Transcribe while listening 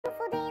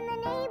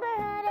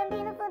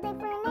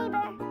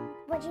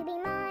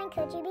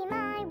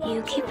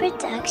Yuki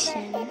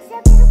Production.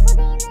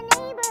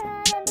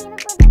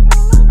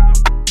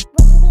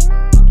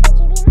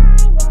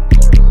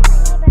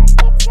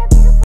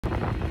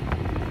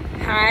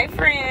 Hi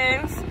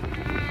friends.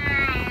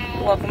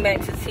 Hi. Welcome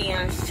back to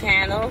Tion's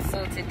channel.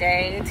 So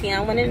today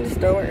Tion went in the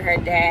store with her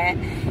dad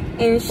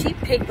and she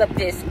picked up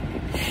this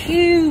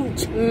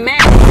huge,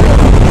 massive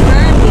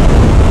gummy.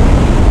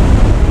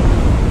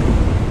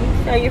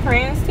 Show your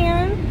friends,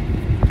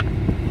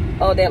 Tion.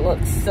 Oh, that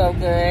looks so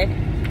good.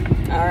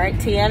 Alright,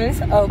 Tion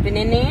is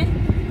opening it.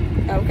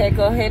 Okay,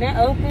 go ahead and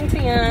open,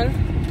 Tion.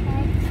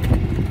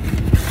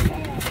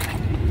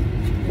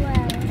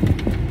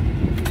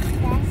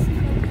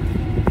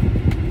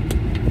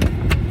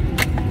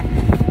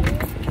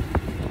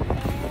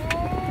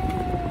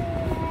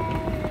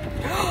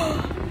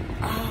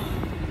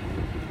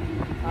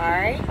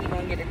 Alright, you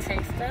gonna get a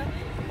taste of it?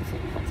 See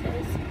if it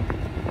tastes.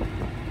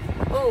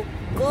 Oh,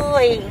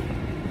 gooey.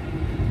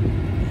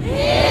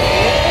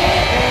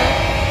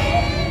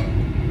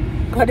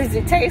 What does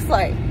it taste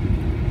like?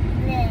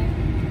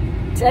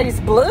 Blue. Tastes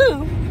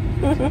blue.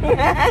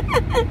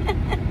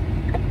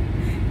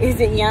 Is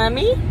it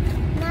yummy?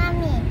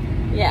 Mommy.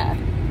 Yeah.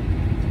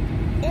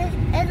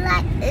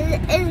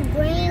 It's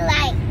green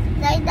like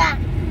that,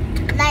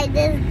 like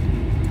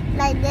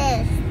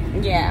this.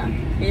 Yeah,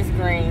 it's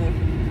green.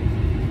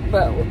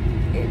 But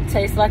it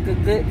tastes like a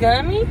good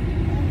gummy?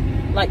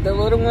 Like the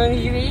little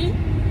ones you eat?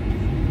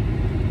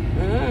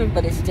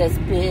 But it's just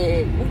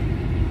big.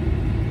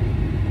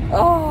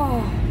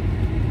 Oh.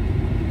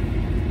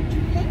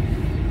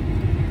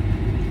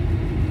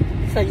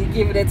 So you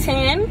give it a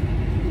 10?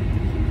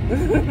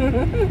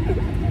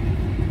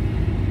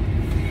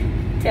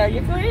 Tell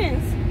your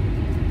friends.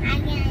 I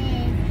get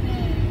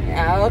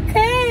it.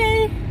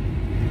 Okay.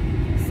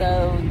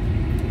 So,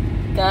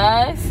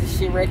 guys,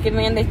 she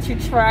recommends that you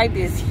try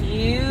this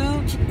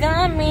huge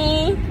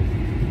gummy.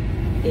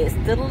 It's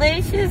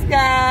delicious,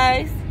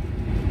 guys.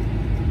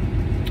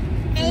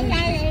 It's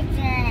really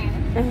good.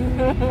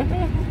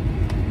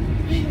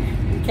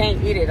 You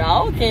can't eat it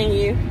all, can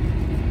you?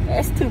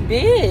 That's too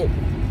big.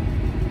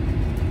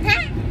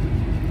 Huh?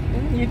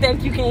 You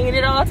think you can eat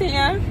it all,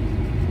 Tion?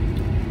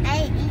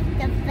 I eat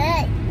the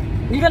foot.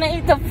 You're gonna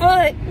eat the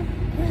foot?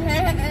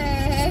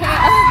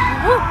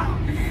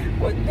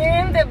 Well,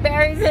 then the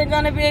berries are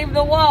gonna be able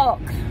to walk.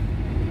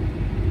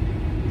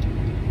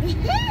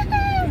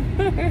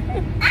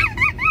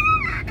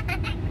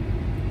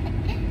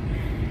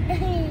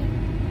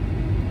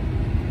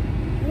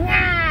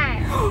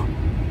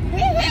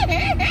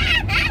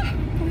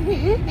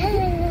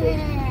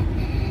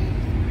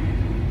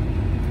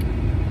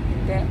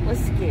 That was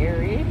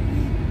scary.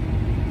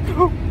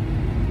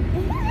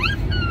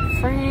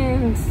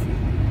 Friends.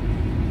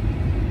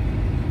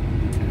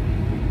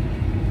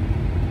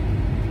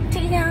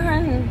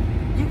 Tion,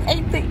 you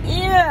ate the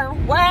ear.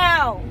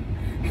 Wow.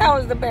 How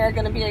is the bear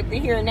going to be able to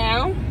hear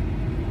now?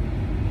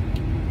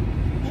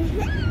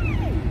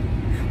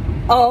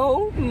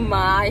 Oh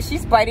my,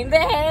 she's biting the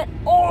head.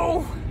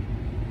 Oh.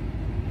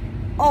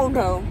 Oh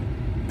no.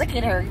 Look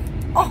at her.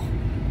 Oh.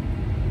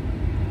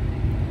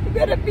 You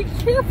better be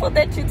careful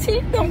that your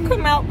teeth don't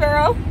come out,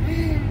 girl.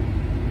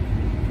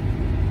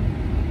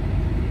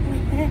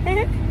 I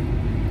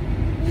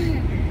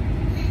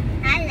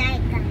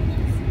like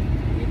gummies.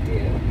 You do.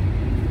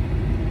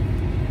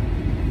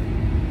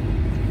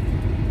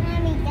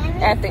 Mommy,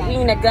 gummies. After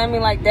eating a gummy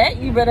like that,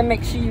 you better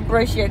make sure you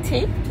brush your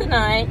teeth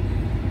tonight.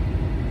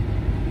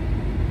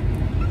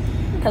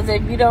 Because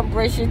if you don't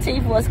brush your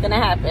teeth, what's going to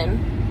happen?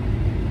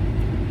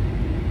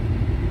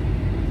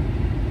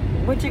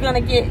 What you going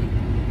to get?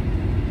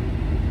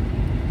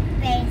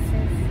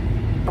 Braces.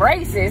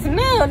 Braces?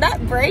 No,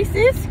 not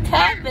braces.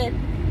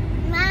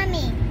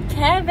 Mommy.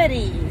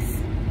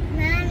 Cavities.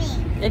 Mommy.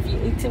 If you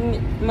eat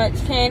too much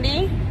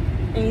candy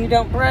and you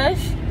don't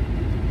brush.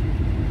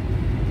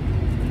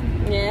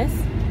 Yes.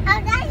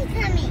 Oh, Daddy's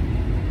coming.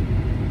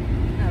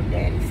 Oh,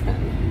 Daddy's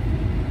coming.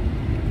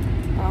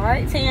 All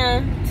right,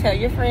 Tion. Tell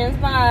your friends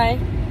bye.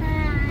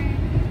 Bye.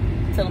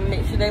 Tell them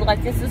make sure they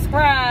like and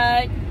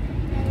subscribe.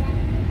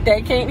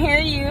 They can't hear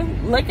you.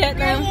 Look at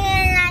them.